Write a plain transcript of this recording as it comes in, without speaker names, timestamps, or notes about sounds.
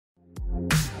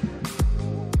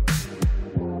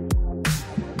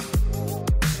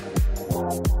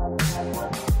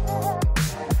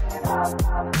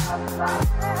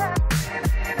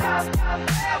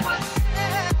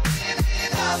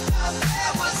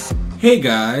Hey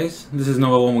guys, this is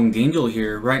Noah Winged Angel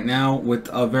here, right now with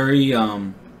a very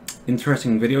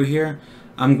interesting video here.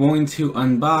 I'm going to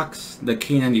unbox the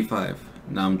K95.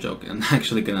 No, I'm joking. I'm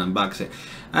actually going to unbox it.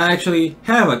 I actually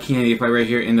have a K95 right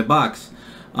here in the box.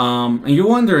 And you're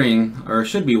wondering, or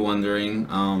should be wondering,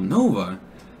 Nova,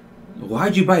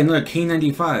 why'd you buy another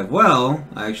K95? Well,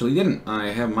 I actually didn't. I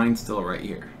have mine still right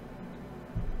here.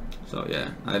 So yeah,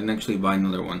 I didn't actually buy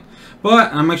another one.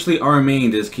 But I'm actually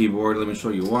RMAing this keyboard. Let me show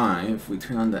you why. If we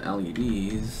turn on the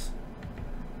LEDs,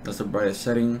 that's the brightest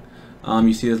setting.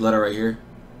 You see this letter right here?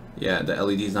 Yeah, the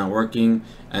LED is not working.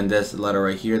 And this letter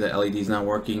right here, the LED is not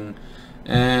working.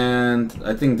 And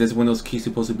I think this Windows key is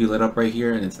supposed to be lit up right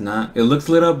here, and it's not. It looks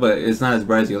lit up, but it's not as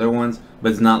bright as the other ones.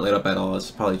 But it's not lit up at all.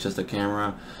 It's probably just a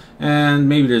camera. And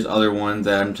maybe there's other ones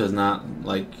that I'm just not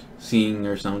like seeing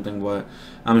or something, but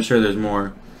I'm sure there's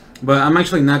more. But I'm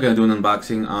actually not going to do an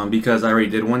unboxing because I already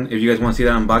did one. If you guys want to see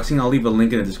that unboxing, I'll leave a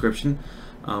link in the description.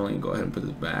 Let me go ahead and put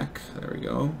this back. There we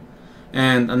go.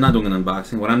 And I'm not doing an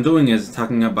unboxing. What I'm doing is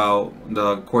talking about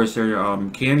the Corsair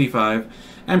K95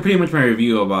 and pretty much my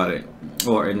review about it,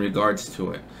 or in regards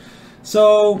to it.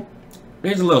 So,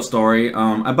 here's a little story.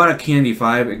 I bought a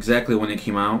K95 exactly when it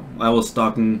came out. I was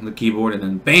stalking the keyboard, and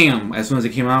then BAM! As soon as it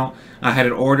came out, I had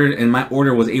it ordered, and my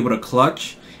order was able to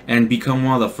clutch and become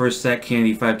one of the first set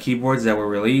K95 keyboards that were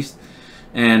released,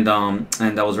 and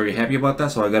I was very happy about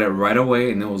that. So I got it right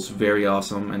away, and it was very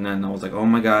awesome. And then I was like, oh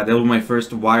my god, that was my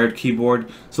first wired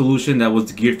keyboard solution that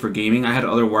was geared for gaming. I had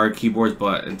other wired keyboards,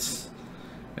 but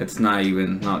it's not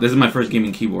even. No, this is my first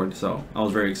gaming keyboard, so I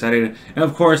was very excited. And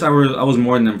of course, I was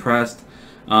more than impressed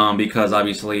because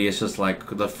obviously it's just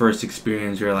like the first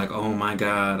experience. You're like, oh my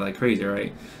god, like crazy,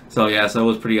 right? So yeah, so it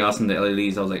was pretty awesome. The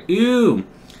LEDs, I was like, ew.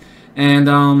 And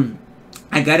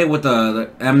I got it with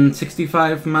the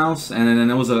M65 mouse, and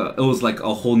then it was like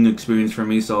a whole new experience for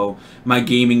me. So my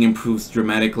gaming improves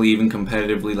dramatically, even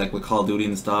competitively, like with Call of Duty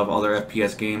and stuff, other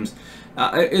FPS games.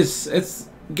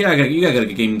 You gotta get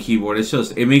a gaming keyboard. It's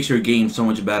just, it makes your game so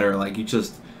much better. Like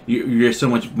you're so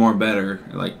much more better.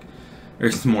 Like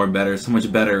so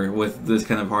much better with this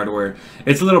kind of hardware.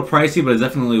 It's a little pricey, but it's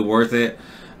definitely worth it.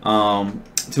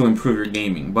 To improve your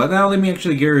gaming. But now let me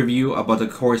actually give a review about the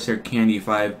Corsair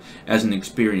K95 as an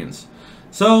experience.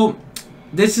 So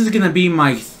this is gonna be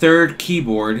my third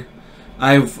keyboard.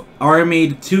 I've already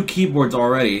made 2 keyboards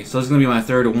already, so it's gonna be my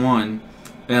third one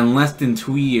in less than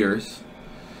 2 years.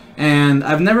 And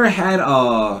I've never had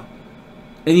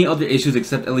any other issues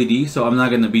except LED, so I'm not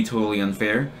gonna be totally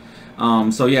unfair.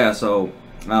 So yeah, so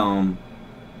the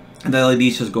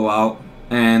LEDs just go out,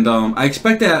 and I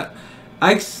expect that.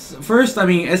 First, I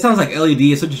mean, it sounds like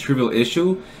LED is such a trivial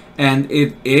issue, and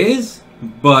it is,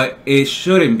 but it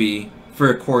shouldn't be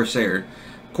for Corsair.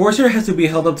 Corsair has to be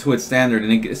held up to its standard,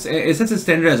 and it sets its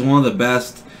standard as one of the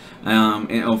best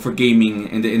for gaming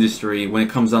in the industry when it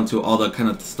comes down to all the kind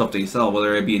of stuff they sell,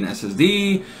 whether it be an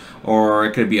SSD, or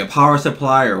it could be a power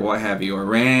supply, or what have you, or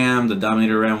RAM, the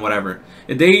Dominator RAM, whatever.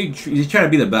 They try to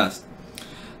be the best.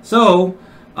 So,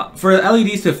 for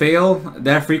LEDs to fail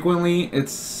that frequently,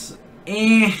 it's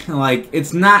like,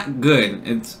 it's not good.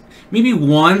 It's maybe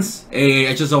once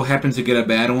I just so happen to get a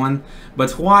bad one,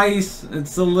 but twice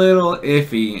it's a little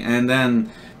iffy. And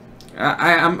then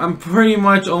I'm pretty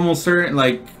much almost certain,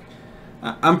 like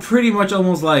I'm pretty much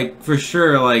almost like for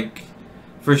sure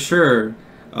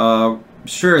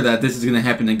sure that this is gonna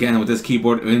happen again with this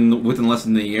keyboard within less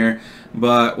than a year.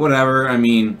 But whatever. I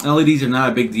mean, LEDs are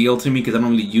not a big deal to me because I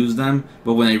don't really use them.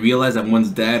 But when I realize that one's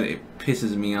dead, it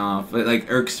pisses me off. It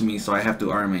like irks me, so I have to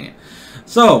RMA it.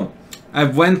 So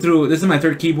I've went through. This is my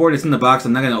third keyboard. It's in the box.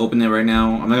 I'm not gonna open it right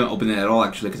now. I'm not gonna open it at all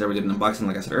actually because I already did an unboxing,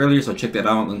 like I said earlier. So check that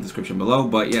out in the description below.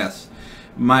 But yes,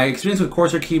 my experience with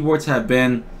Corsair keyboards have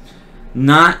been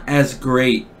not as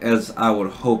great as I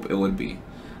would hope it would be.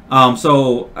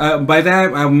 By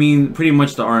that I mean pretty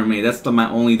much the RMA. That's my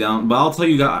only down. But I'll tell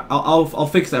you guys. I'll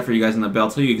fix that for you guys in the bit. I'll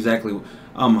tell you exactly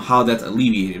how that's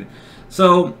alleviated.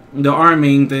 So the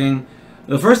RMAing thing.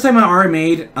 The first time I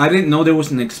RMA'd, I didn't know there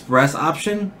was an express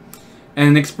option. And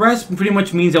an express pretty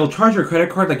much means they'll charge your credit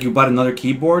card like you bought another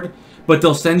keyboard, but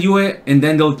they'll send you it and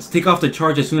then they'll take off the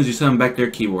charge as soon as you send them back their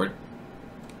keyboard.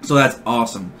 So that's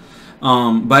awesome.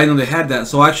 But I know they had that,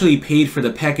 so I actually paid for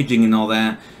the packaging and all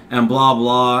that, and blah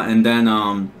blah, and then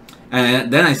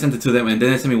I sent it to them, and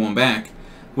then they sent me one back,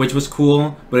 which was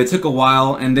cool. But it took a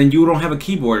while, and then you don't have a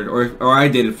keyboard, or I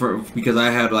did it because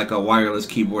I had like a wireless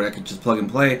keyboard I could just plug and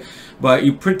play. But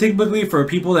typically for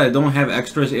people that don't have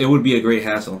extras, it would be a great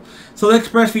hassle. So the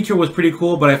express feature was pretty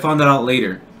cool, but I found that out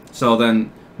later. So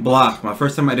then, blah. My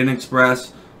first time I didn't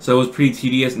express, So it was pretty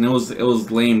tedious, and it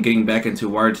was lame getting back into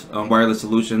wireless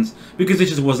solutions because it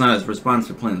just was not as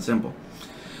responsive, plain and simple.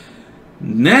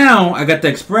 Now I got the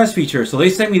express feature, so they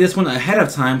sent me this one ahead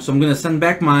of time, so I'm gonna send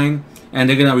back mine, and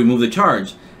they're gonna remove the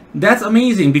charge. That's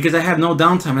amazing because I have no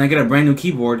downtime and I get a brand new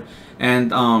keyboard, and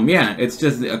yeah, it's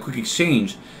just a quick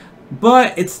exchange.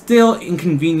 But it's still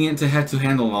inconvenient to have to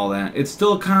handle all that. It's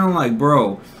still kind of like,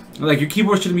 bro, like your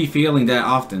keyboard shouldn't be failing that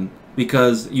often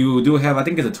because you do have, I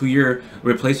think it's a 2-year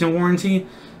replacement warranty.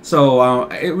 So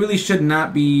it really should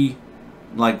not be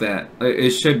like that.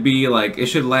 It should be like, it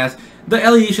should last. The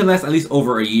LED should last at least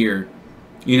over a year.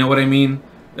 You know what I mean?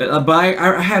 But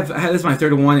I have this is my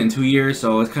third one in 2 years,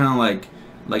 so it's kind of like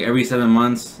every 7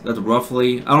 months. That's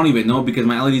roughly. I don't even know because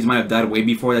my LEDs might have died way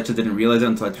before. I just didn't realize it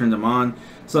until I turned them on.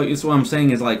 So it's what I'm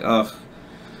saying is like, ugh.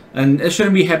 And it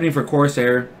shouldn't be happening for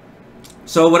Corsair.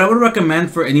 So what I would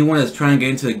recommend for anyone that's trying to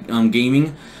get into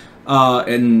gaming,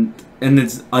 and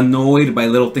it's annoyed by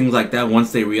little things like that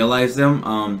once they realize them,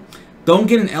 don't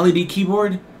get an LED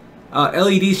keyboard.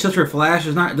 LEDs just for flash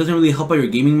doesn't really help out your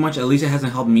gaming much. At least it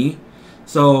hasn't helped me.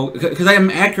 So, because I am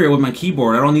accurate with my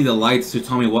keyboard, I don't need the lights to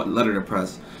tell me what letter to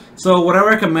press. So what I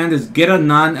recommend is get a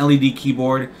non-LED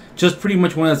keyboard, just pretty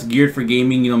much one that's geared for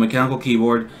gaming, you know, mechanical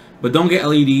keyboard. But don't get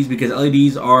LEDs because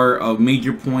LEDs are a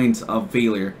major point of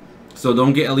failure. So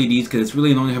don't get LEDs because it's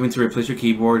really annoying having to replace your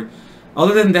keyboard.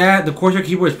 Other than that, the Corsair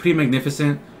keyboard is pretty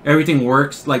magnificent. Everything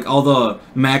works, like all the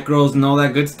macros and all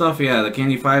that good stuff. Yeah, the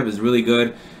K95 is really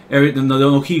good.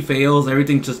 No key fails.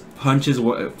 Everything just punches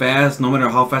fast, no matter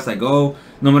how fast I go,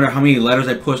 no matter how many letters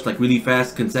I push, like really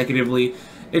fast consecutively.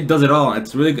 It does it all.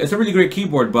 It's a really great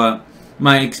keyboard. But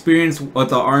my experience with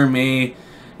the RMA,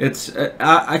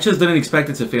 I just didn't expect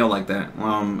it to fail like that.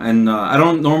 I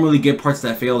don't normally get parts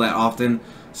that fail that often.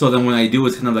 So then when I do,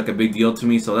 it's kind of like a big deal to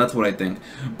me. So that's what I think.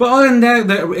 But other than that,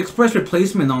 the express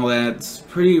replacement and all that, it's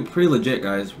pretty legit,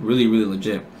 guys. Really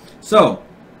legit. So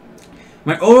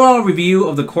my overall review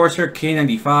of the Corsair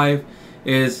K95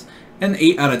 is an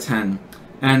 8 out of 10.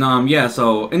 And yeah,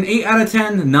 so an 8 out of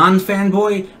 10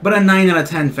 non-fanboy, but a 9 out of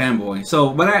 10 fanboy.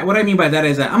 So what I mean by that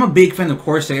is that I'm a big fan of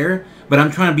Corsair, but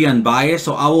I'm trying to be unbiased,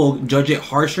 so I will judge it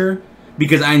harsher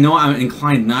because I know I'm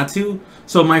inclined not to.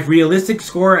 So my realistic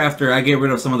score after I get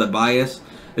rid of some of the bias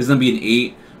is gonna be an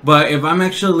 8. But if I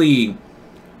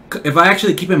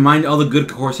actually keep in mind all the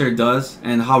good Corsair does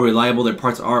and how reliable their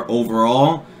parts are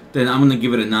overall, then I'm gonna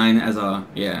give it a 9 as a,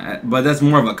 yeah. But that's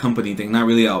more of a company thing, not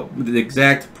really the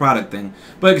exact product thing.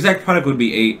 But exact product would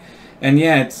be 8, and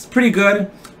yeah, it's pretty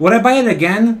good. Would I buy it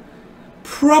again?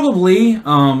 Probably.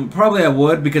 Probably I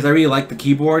would because I really like the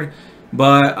keyboard.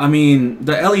 But I mean,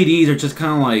 the LEDs are just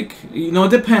kind of like, you know,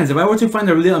 it depends. If I were to find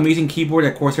a really amazing keyboard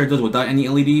that Corsair does without any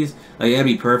LEDs, like that'd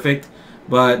be perfect.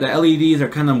 But the LEDs are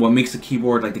kind of what makes the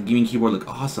keyboard, like the gaming keyboard, look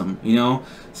awesome, you know.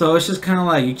 So it's just kind of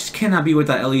like you just cannot be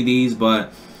without LEDs.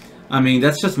 But I mean,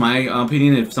 that's just my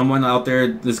opinion. If someone out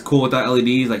there is cool without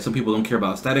LEDs, like some people don't care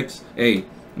about aesthetics, hey,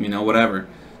 you know, whatever.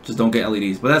 Just don't get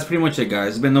LEDs. But that's pretty much it,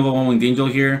 guys. It's been Nova One Winged Angel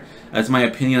here. That's my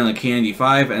opinion on the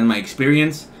K95 and my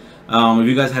experience. If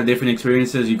you guys have different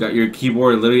experiences, you got your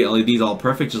keyboard literally LEDs all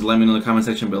perfect, just let me know in the comment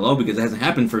section below because it hasn't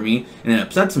happened for me and it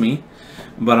upsets me.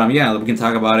 But yeah, we can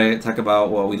talk about it, talk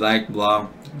about what we like, blah.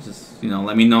 Just, you know,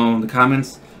 let me know in the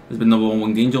comments. There's been Nova One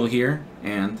Winged Angel here,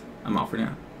 and I'm out for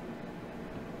now.